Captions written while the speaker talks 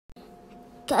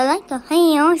like the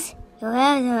videos.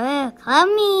 Call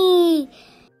me.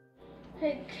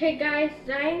 Hey guys,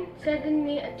 Z.I.N.E said they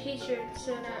need a t-shirt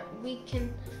so that we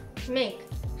can make.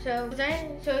 So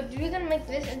you're gonna make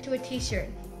this into a t-shirt.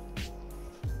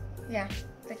 Yeah,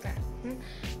 like that.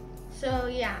 So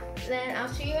yeah, then I'll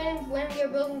see you when we're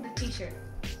building the t-shirt.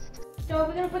 So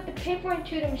we're gonna put the paper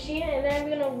into the machine and then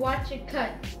we're gonna watch it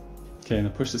cut. Okay, now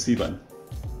push the C button.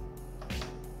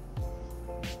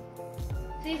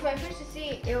 See, if I push the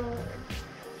C, it'll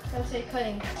say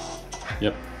cutting.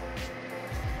 Yep.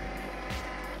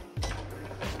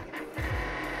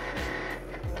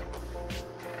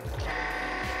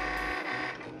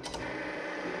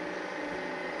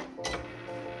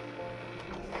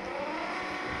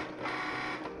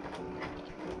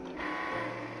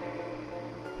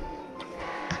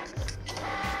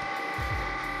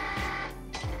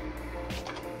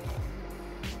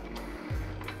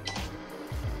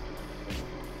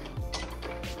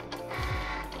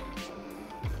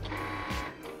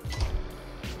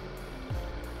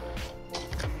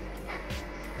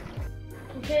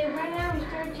 Okay, right now it's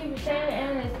 32%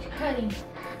 and it's cutting.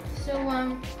 So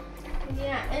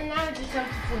yeah, and now it's just up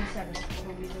to 47 for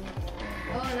some reason.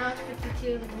 Oh, now it's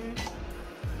 52.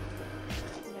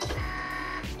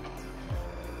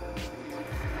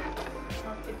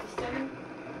 Now 57.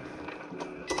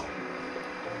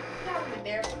 Probably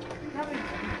there. Probably there.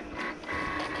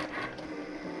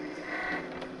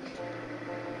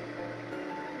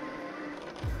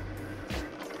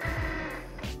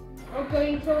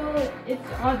 Okay, so it's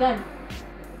all done.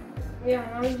 Yeah,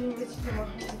 now we're doing this to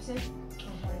 100%.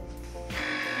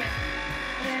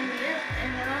 And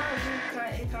now we've got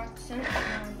it off the center.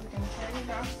 Now we can turn it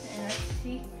off and let's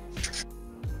see.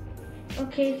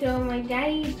 Okay, so my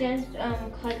daddy just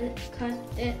cut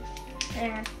it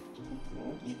and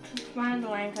you can find the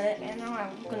line cut it, and now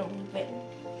I'm gonna move it.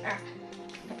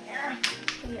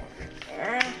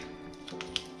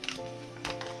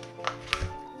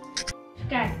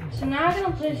 Okay, so now I'm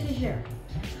gonna place it here.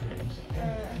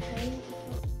 Okay.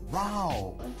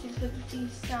 Wow. Let's just look at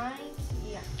these sides.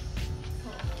 Yeah.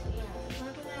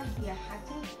 Yeah, I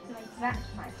think like that's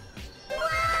fine.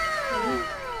 Wow.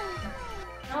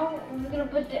 Now we're gonna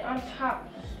put it on top.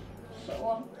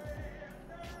 So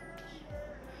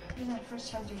this is my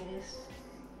first time doing this.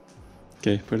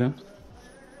 Okay, put it down.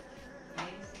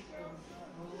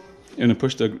 You're gonna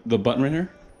push the button right here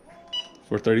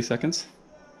for 30 seconds.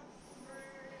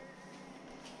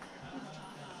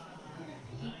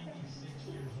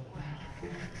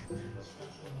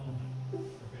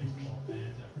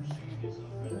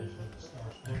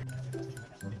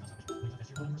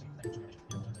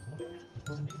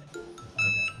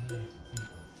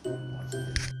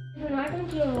 I'm not going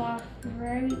to peel it off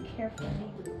very carefully.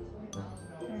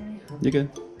 You good?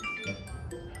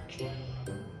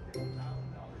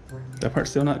 That part's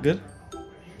still not good?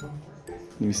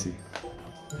 Let me see.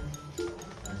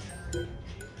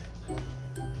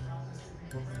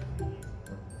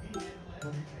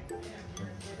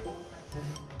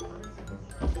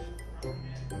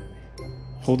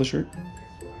 Hold the shirt.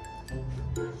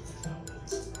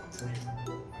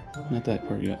 Not that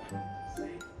part yet.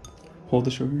 Hold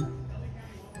the sugar.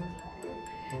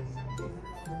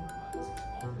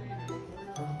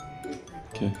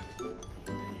 Okay.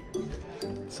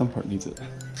 Some part needs it.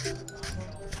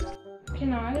 Okay,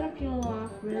 now I'm gonna peel it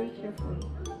off really carefully.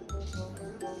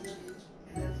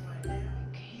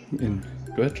 And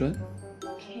go ahead, try it.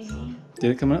 Okay.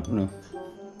 Did it come up or no?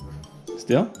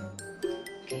 Still?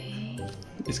 Okay.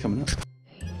 It's coming up.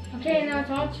 Okay, now it's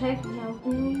all checked now.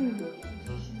 Ooh.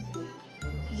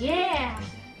 Yeah!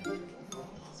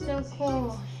 So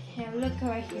cool. Here, look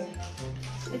right here.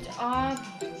 It's all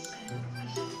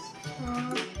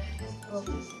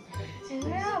open. And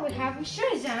now we have a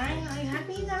shirt design. Are you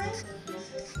happy,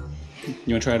 Z.I.N.E?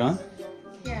 You want to try it on?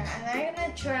 Yeah, and I'm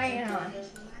gonna try it on.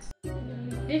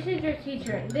 This is your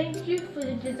teacher. Thank you for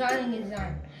the designing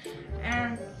design.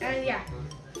 And yeah,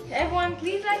 everyone,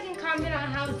 please like and comment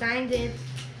on how Z.I.N.E did.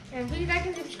 And please like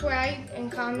and subscribe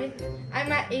and comment. I'm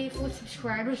at 84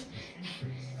 subscribers.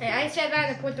 And I said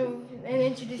that and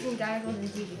introducing Z.I.N.E on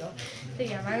this video. So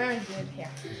yeah, my memory's good, yeah.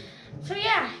 So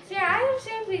yeah, I was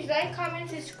saying please like, comment,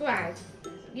 subscribe.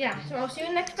 Yeah, so I'll see you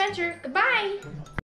in the next adventure. Goodbye!